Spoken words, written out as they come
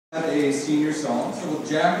A senior song. So will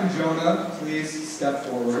Jack and Jonah please step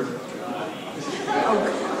forward? So,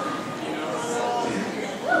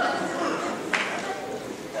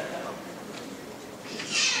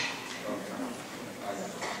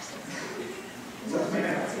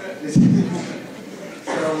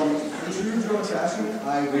 in true Jonah fashion,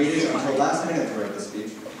 I waited until last minute to write this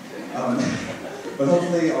speech. But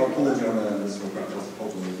hopefully I'll pull a Jonah and this will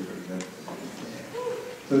hopefully be pretty good.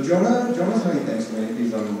 So Jonah's many things to me.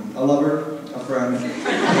 He's a lover, a friend,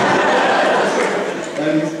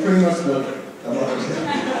 and he's pretty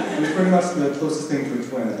much the closest thing to a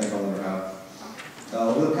twin I think I'll ever have.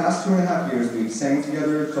 Over the past 2.5 years, we sang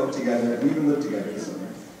together, cooked together, and even lived together this summer.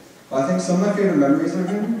 I think some of my favorite memories with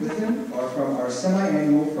him are from our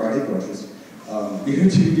semi-annual Friday brunches. We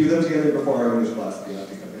do them together before our English class to be out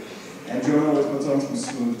together. And Jonah always puts on some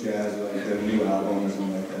smooth jazz, like a new album or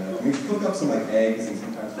something like that. And we cook up some like eggs and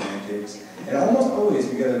sometimes pancakes. And almost always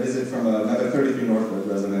we get a visit from another 33 Northwood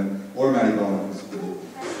resident, or Maddie Bowen, who's cool.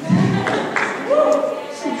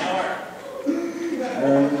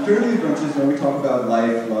 And during these brunches, when we talk about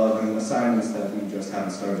life, love, and assignments that we just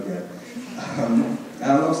haven't started yet. And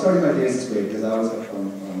I'm starting my days this way because I always have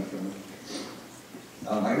fun with Jonah.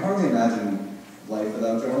 I can hardly imagine life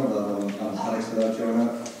without Jonah, let alone Emmelodics without Jonah.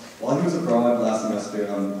 While he was abroad last semester,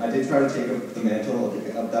 I did try to take up the mantle of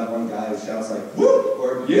that one guy who shouts like, whoop,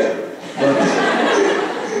 or yeah.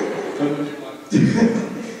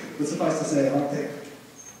 But suffice to say, I don't think,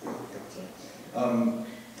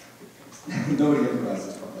 nobody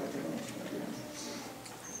improvises quite like Jonah.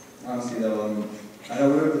 Honestly though, I know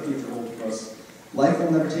whatever the future holds for us, life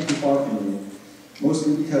will never take you far from me,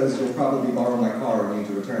 mostly because you'll probably borrow my car and need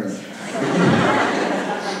to return it.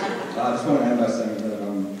 I just want to end by saying that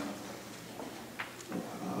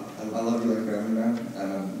I love you like family, man,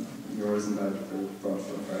 and you're always invited for brunch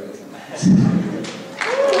on Fridays.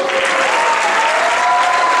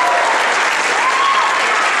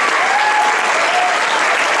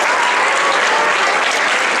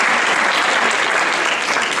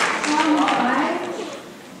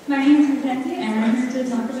 My name is Mackenzie, and I'm here to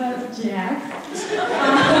talk about Jack.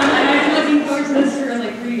 And I've been looking forward to this for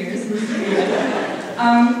like 3 years. There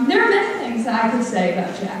are many things that I could say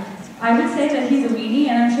about Jack. I would say that he's a weenie,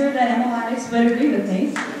 and I'm sure that Emmelodics would agree with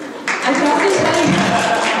me. I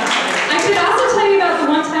could also tell you about the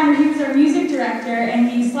one time where he was our music director, and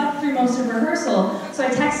he slept through most of rehearsal. So I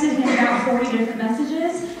texted him about 40 different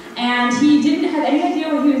messages, and he didn't have any idea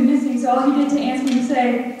what he was missing, so all he did to answer me was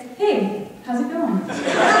say, "Hey, how's it going?"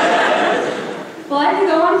 Well, I could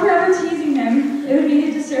go on forever teasing him. It would be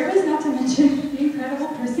a disservice not to mention the incredible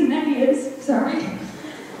person that he is. Sorry.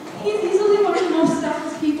 He's easily one of the most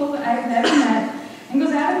selfless people that I've ever met, and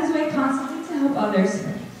goes out of his way constantly to help others.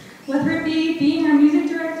 Whether it be being our music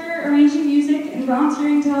director, arranging music, and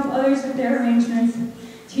volunteering to help others with their arrangements,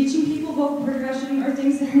 teaching people vocal percussion, or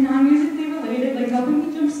things that are non-musically related, like helping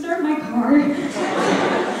me jumpstart my car.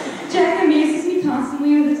 Jack amazes me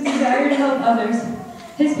constantly with his desire to help others.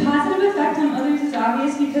 His positive effect on others is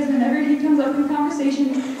obvious because whenever he comes up in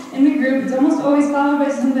conversation in the group, it's almost always followed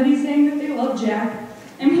by somebody saying that they love Jack.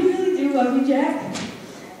 And we really do love you, Jack.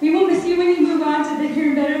 We will miss you when you move on to bigger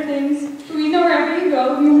and better things, but we know wherever you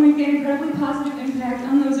go, you will make an incredibly positive impact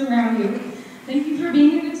on those around you. Thank you for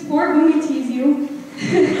being a good sport when we tease you,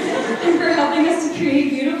 and for helping us to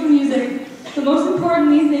create beautiful music. But most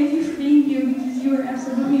importantly, thank you for being you, because you are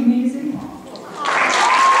absolutely amazing.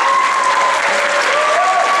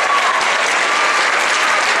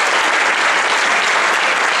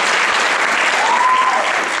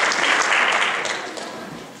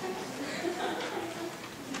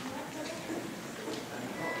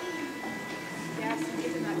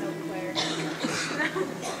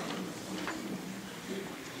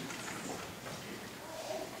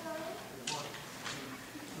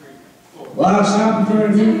 While I'm shopping for a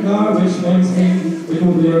new car, which makes me a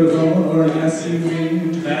convertible or an SUV.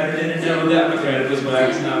 Better didn't know that my credit was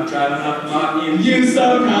waxed. Now I'm driving up my you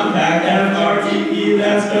so compact, FRTE,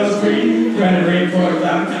 that spells free. Credit report,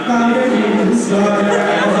 .com, starter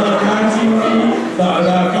as a TV. Thought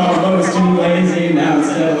about car, but was too lazy. Now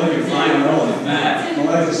instead of looking flying, I'm rolling fat. My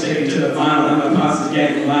life is shaking to the final, and my boss is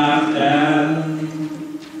getting laughed at.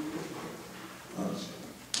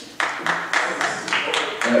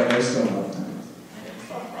 There's still a lot of time.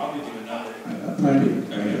 I'll probably do another. Maybe.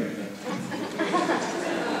 Okay.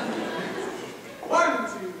 1, 2,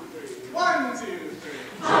 3. 1, 2, 3.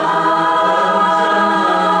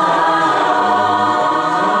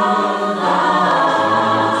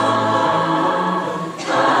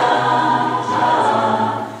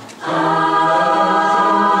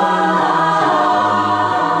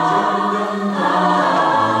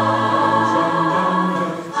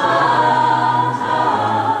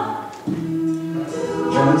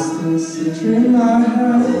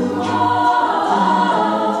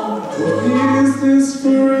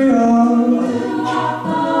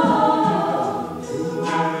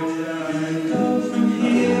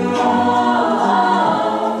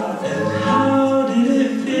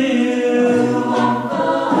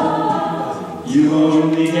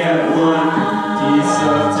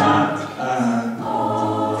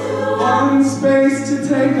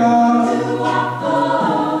 take off.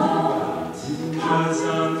 'Cause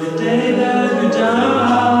on the day that you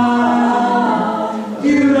die,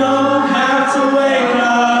 you don't have to wake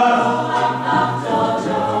up.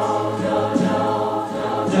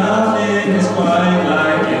 Nothing is quite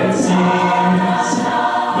like it seems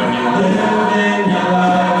when you're living your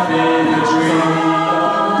life in a dream.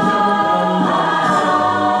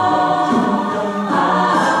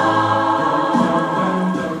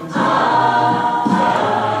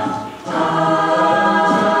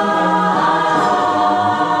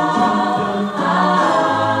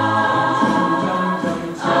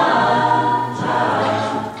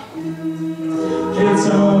 It's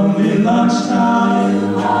only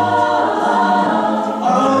lunchtime.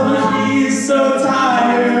 Oh, but he's so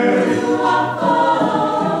tired.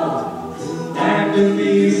 And if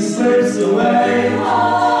he slips away,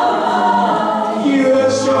 he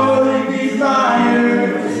will surely be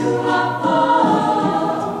fired.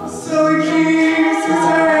 So he keeps his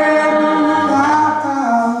head out,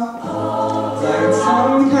 like it's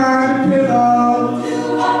some kind of pillow.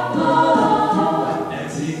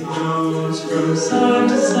 As he goes from side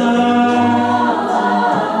to side,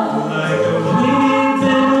 like a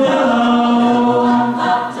weeping willow.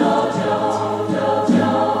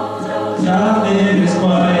 Nothing is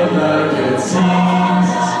quite like it seems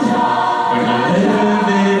when you live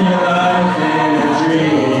in your life in a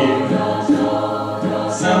dream.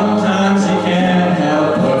 Sometimes you can't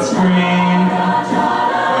help but scream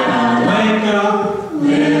when you wake up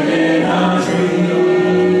living a dream.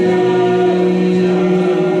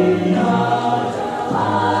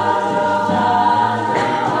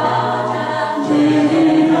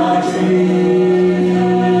 Living a dream.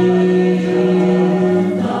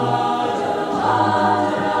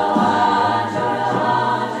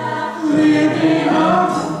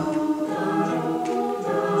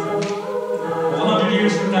 100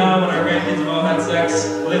 years from now, when our grandkids have all had sex,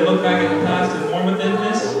 will they look back at the past and mourn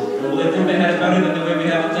withenness? Will they think they had it better than the way we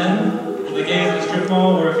have it then? Will they gaze at a strip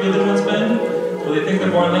mall where a field had once been? Will they think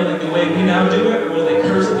they're born late like the way we now do it? Or will they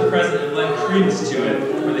curse at the present and lend credence to it?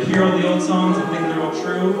 Will they hear all the old songs and think they're all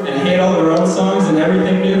true? And hate all their own songs and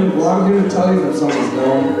everything new? Well, I'm here to tell you from someone who's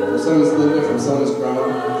known, from someone who's lived it, from someone who's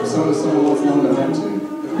grown, from someone once known to home to.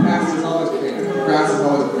 The past is always cleaner, the grass is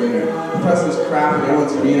always greener, the present is crap and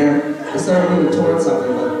everyone's meaner. We started moving towards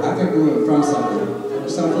something, but I think we're moving from something.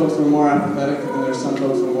 There's some folks who are more apathetic, and then there's some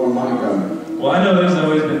folks who are more money-grubbing. Well, I know there's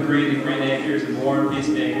always been greed and green acres and war and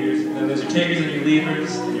peacemakers, and then there's your takers and your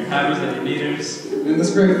leavers, and your havers and your needers. In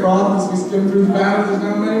this great frolic, as we skim through the battle, there's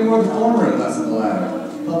now many more the former and less of the latter.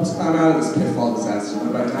 Help us climb out of this pitfall disaster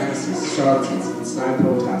led by dynasties, charlatans, and snide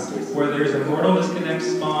protesters. Where there's a mortal disconnect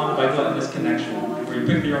spawned by gluttonous connection, where you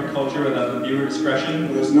pick your own culture without the viewer discretion.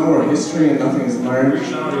 Where there's no more history and nothing is learned. Where you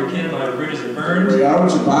shun all your kin while your bridges are burned. Where you are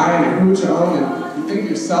what you buy and you who what you own, and you think of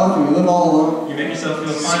yourself and you live all alone. You make yourself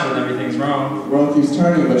feel fine when everything's wrong. The world keeps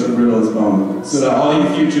turning, but your riddle is bone. So to all you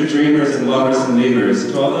future dreamers and lovers and leavers,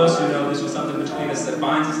 to all those who know this was something between us that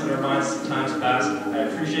binds us in our minds in times past, I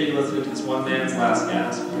appreciate you listening to this one man's last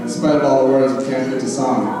gasp. In spite of all the words, we can't fit to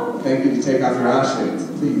song. Thank you to take off your eye shades.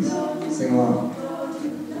 Please, sing along.